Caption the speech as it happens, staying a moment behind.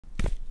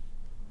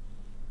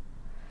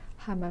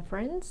Hi my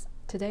friends,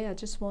 today I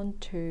just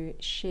want to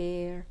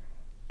share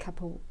a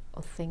couple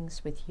of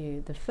things with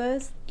you. The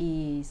first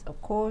is, of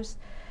course,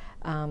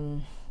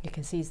 you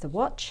can see it's the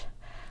watch.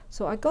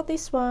 So I got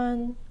this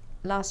one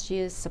last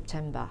year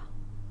September,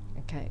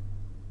 okay,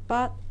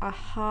 but I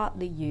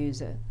hardly use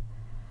it.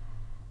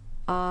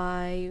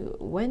 I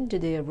went to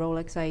the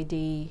Rolex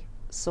ID,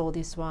 saw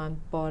this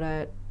one, bought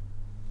it,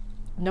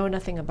 know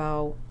nothing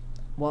about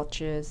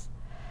watches,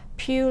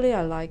 purely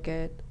I like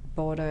it,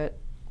 bought it,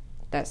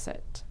 that's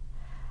it.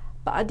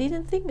 But I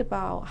didn't think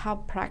about how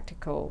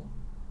practical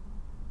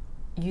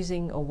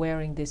using or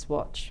wearing this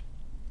watch.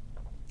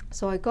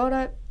 So I got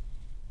it,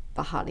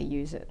 but hardly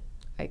use it.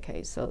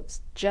 Okay, so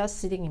it's just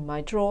sitting in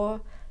my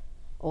drawer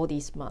all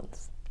these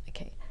months.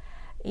 Okay,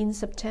 in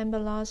September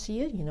last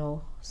year,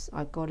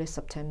 I got it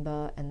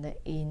September, and then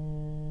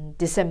in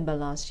December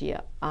last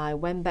year, I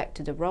went back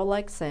to the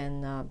Rolex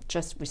and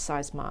just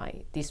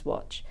resized this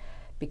watch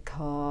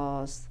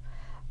because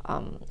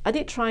I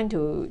did try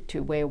to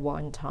wear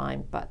one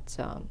time, but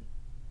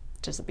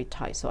just a bit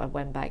tight, so I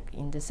went back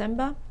in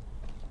December.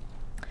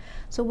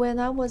 So when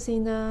I was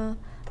in a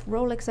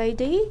Rolex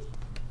ID,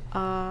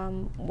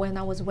 when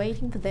I was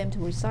waiting for them to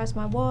resize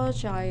my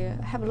watch, I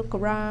have a look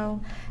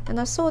around and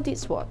I saw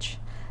this watch.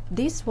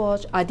 This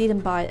watch I didn't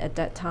buy it at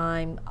that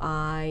time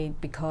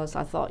because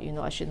I thought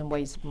I shouldn't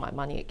waste my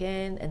money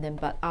again, and then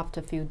but after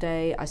a few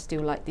days I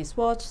still like this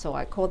watch, so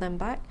I called them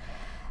back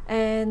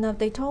and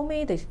they told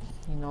me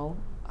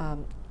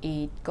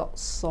it got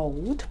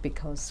sold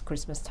because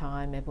Christmas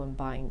time, everyone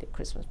buying the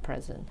Christmas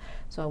present.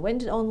 So I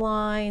went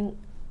online,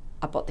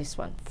 I bought this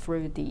one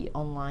through the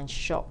online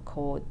shop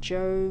called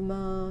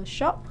Joma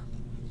Shop.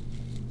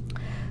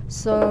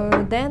 So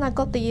then I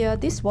got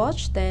this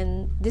watch.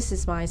 Then this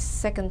is my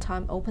second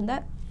time open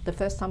that. The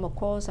first time, of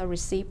course, I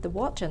received the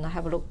watch and I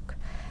have a look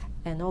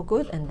and all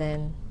good, and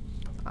then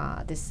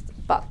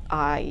but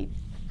I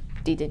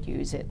didn't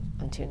use it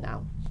until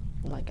now,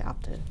 like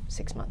after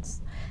 6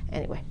 months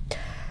anyway.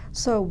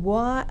 So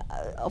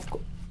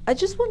I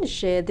just want to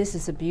share, this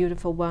is a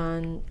beautiful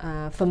one.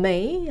 For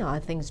me, I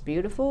think it's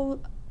beautiful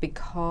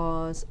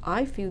because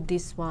I feel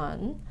this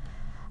one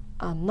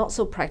not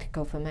so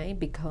practical for me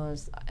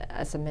because,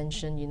 as I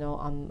mentioned,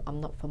 I'm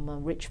not from a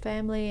rich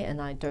family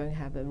and I don't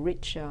have a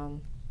rich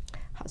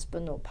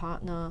husband or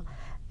partner,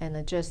 and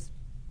I just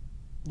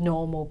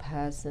normal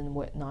person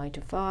with 9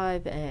 to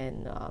 5,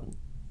 and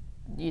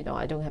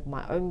I don't have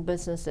my own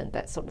business and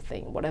that sort of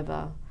thing.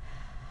 Whatever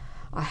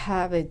I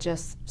have, it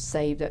just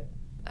saved it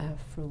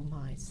through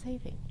my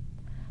saving.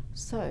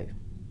 So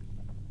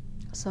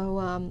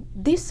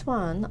this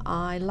one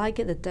I like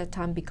it at that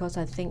time because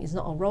I think it's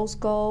not a rose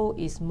gold,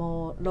 it's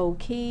more low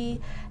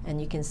key, and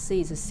you can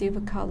see it's a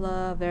silver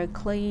color, very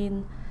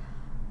clean,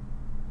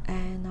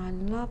 and I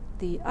love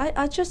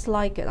I just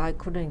like it. I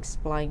couldn't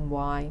explain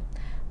why,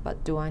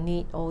 but do I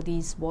need all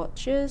these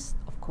watches?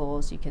 Of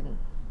course you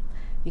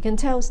can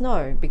tell it's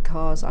no,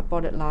 because I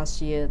bought it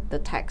last year, the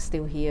tag's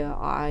still here.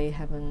 I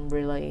haven't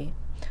really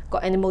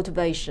got any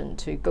motivation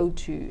to go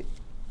to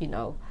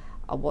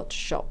a watch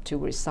shop to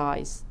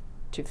resize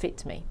to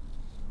fit me.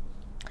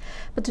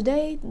 But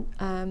today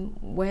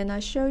when I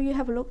show you,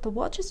 have a look at the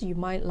watches, you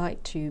might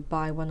like to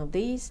buy one of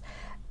these.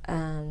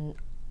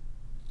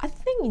 I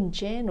think in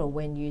general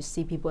when you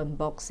see people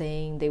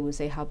unboxing, they will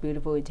say how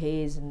beautiful it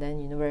is, and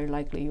then very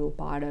likely you'll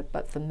buy it.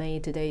 But for me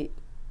today,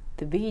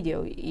 the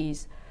video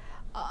is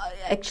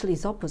actually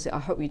it's opposite. I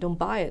hope you don't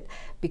buy it,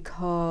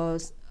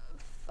 because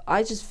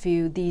I just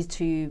feel these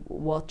two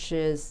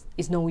watches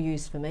is no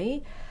use for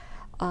me.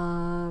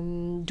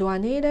 Do I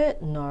need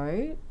it?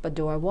 No. But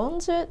do I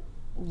want it?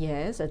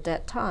 Yes, at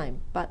that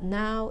time. But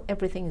now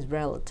everything is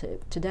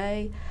relative.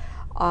 Today,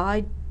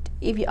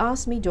 if you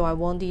ask me, do I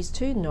want these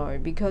two? No,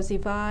 because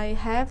if I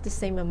have the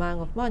same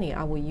amount of money,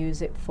 I will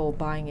use it for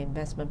buying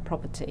investment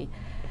property.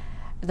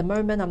 At the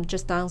moment, I'm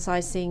just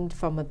downsizing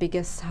from a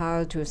biggest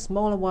house to a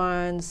smaller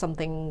one,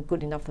 something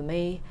good enough for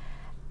me.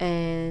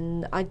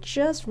 And I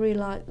just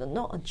realized,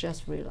 not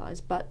just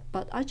realized, but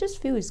I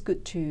just feel it's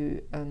good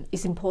to,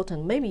 it's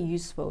important, maybe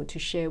useful to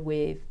share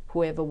with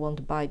whoever want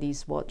to buy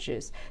these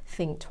watches.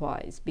 Think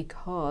twice,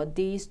 because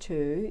these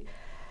two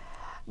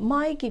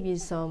might give you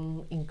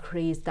some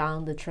increase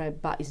down the track,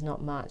 but it's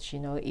not much,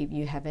 if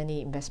you have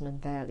any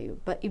investment value.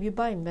 But if you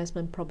buy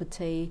investment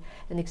property,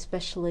 and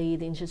especially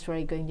the interest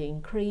rate going to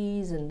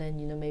increase, and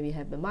then maybe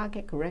have a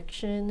market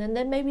correction, and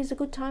then maybe it's a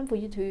good time for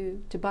you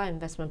to buy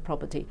investment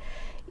property.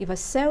 If I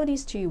sell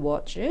these two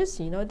watches,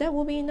 that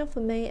will be enough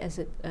for me as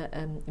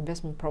an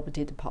investment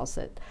property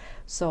deposit.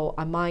 So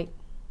I might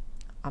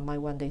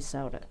one day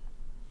sell it.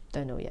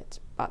 Don't know yet.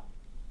 But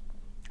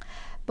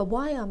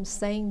why I'm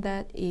saying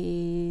that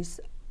is,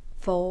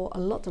 for a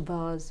lot of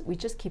us, we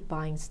just keep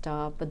buying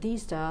stuff, but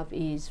this stuff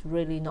is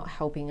really not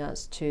helping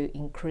us to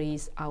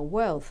increase our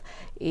wealth.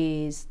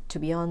 To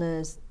be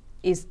honest,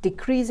 is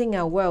decreasing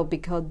our wealth,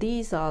 because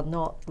these are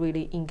not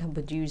really income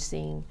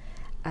producing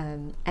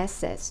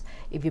assets.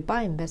 If you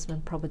buy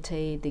investment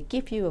property, they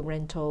give you a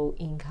rental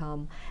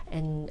income,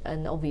 and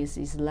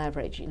obviously it's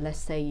leverage. Let's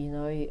say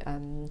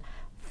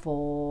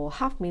for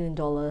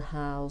 $500,000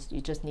 house,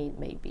 you just need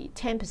maybe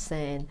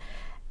 10%,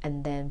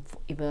 and then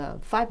if a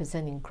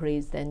 5%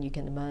 increase, then you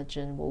can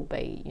imagine will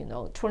be, you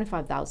know,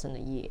 $25,000 a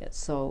year.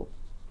 So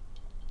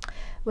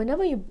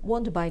whenever you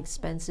want to buy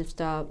expensive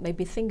stuff,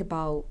 maybe think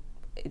about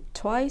it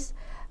twice.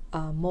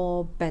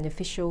 More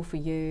beneficial for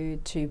you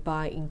to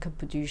buy income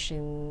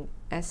producing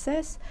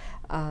assets.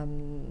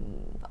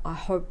 I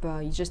hope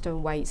you just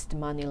don't waste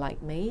money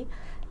like me.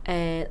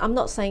 And I'm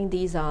not saying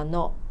these are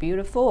not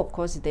beautiful. Of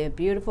course they're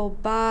beautiful,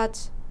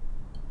 but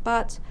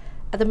at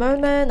the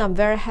moment I'm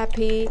very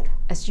happy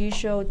as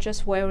usual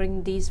just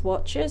wearing these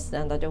watches,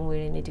 and I don't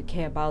really need to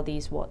care about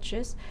these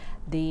watches.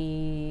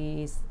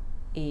 These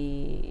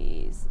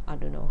is, I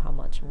don't know how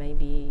much,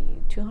 maybe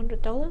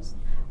 $200,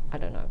 I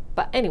don't know,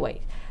 but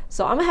anyway,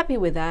 so I'm happy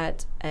with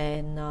that.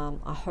 And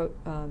I hope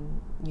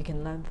you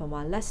can learn from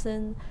my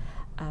lesson.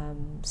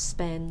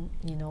 Spend,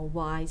 you know,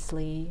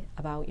 wisely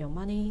about your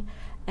money.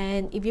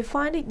 And if you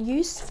find it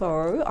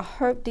useful, I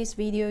hope this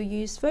video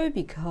useful,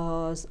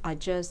 because I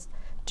just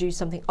do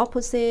something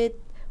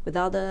opposite with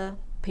other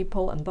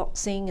people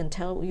unboxing and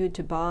tell you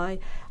to buy.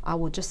 I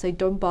will just say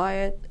don't buy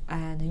it,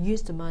 and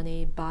use the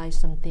money, buy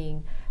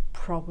something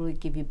probably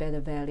give you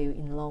better value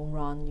in the long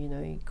run, you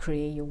know,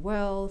 create your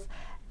wealth,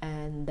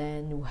 and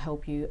then it will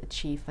help you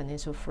achieve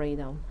financial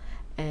freedom.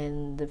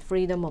 And the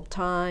freedom of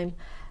time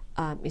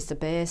is the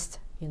best.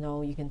 You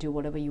know, you can do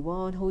whatever you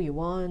want, who you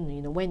want,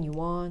 you know, when you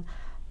want.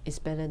 It's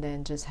better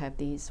than just have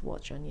this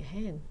watch on your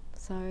hand.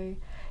 So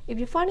if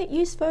you find it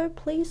useful,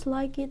 please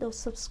like it or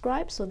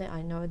subscribe, so that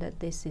I know that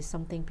this is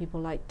something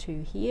people like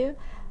to hear.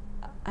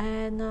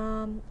 And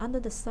under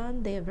the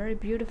sun, they are very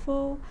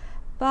beautiful,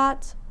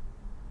 but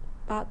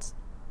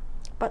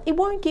it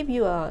won't give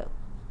you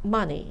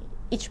money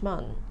each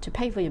month to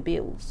pay for your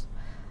bills,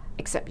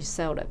 except you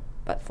sell it.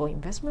 But for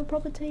investment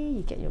property,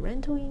 you get your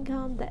rental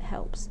income. That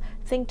helps.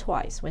 Think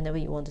twice whenever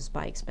you want to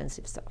buy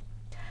expensive stuff.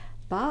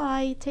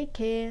 Bye, take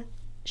care.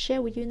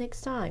 Share with you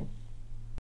next time.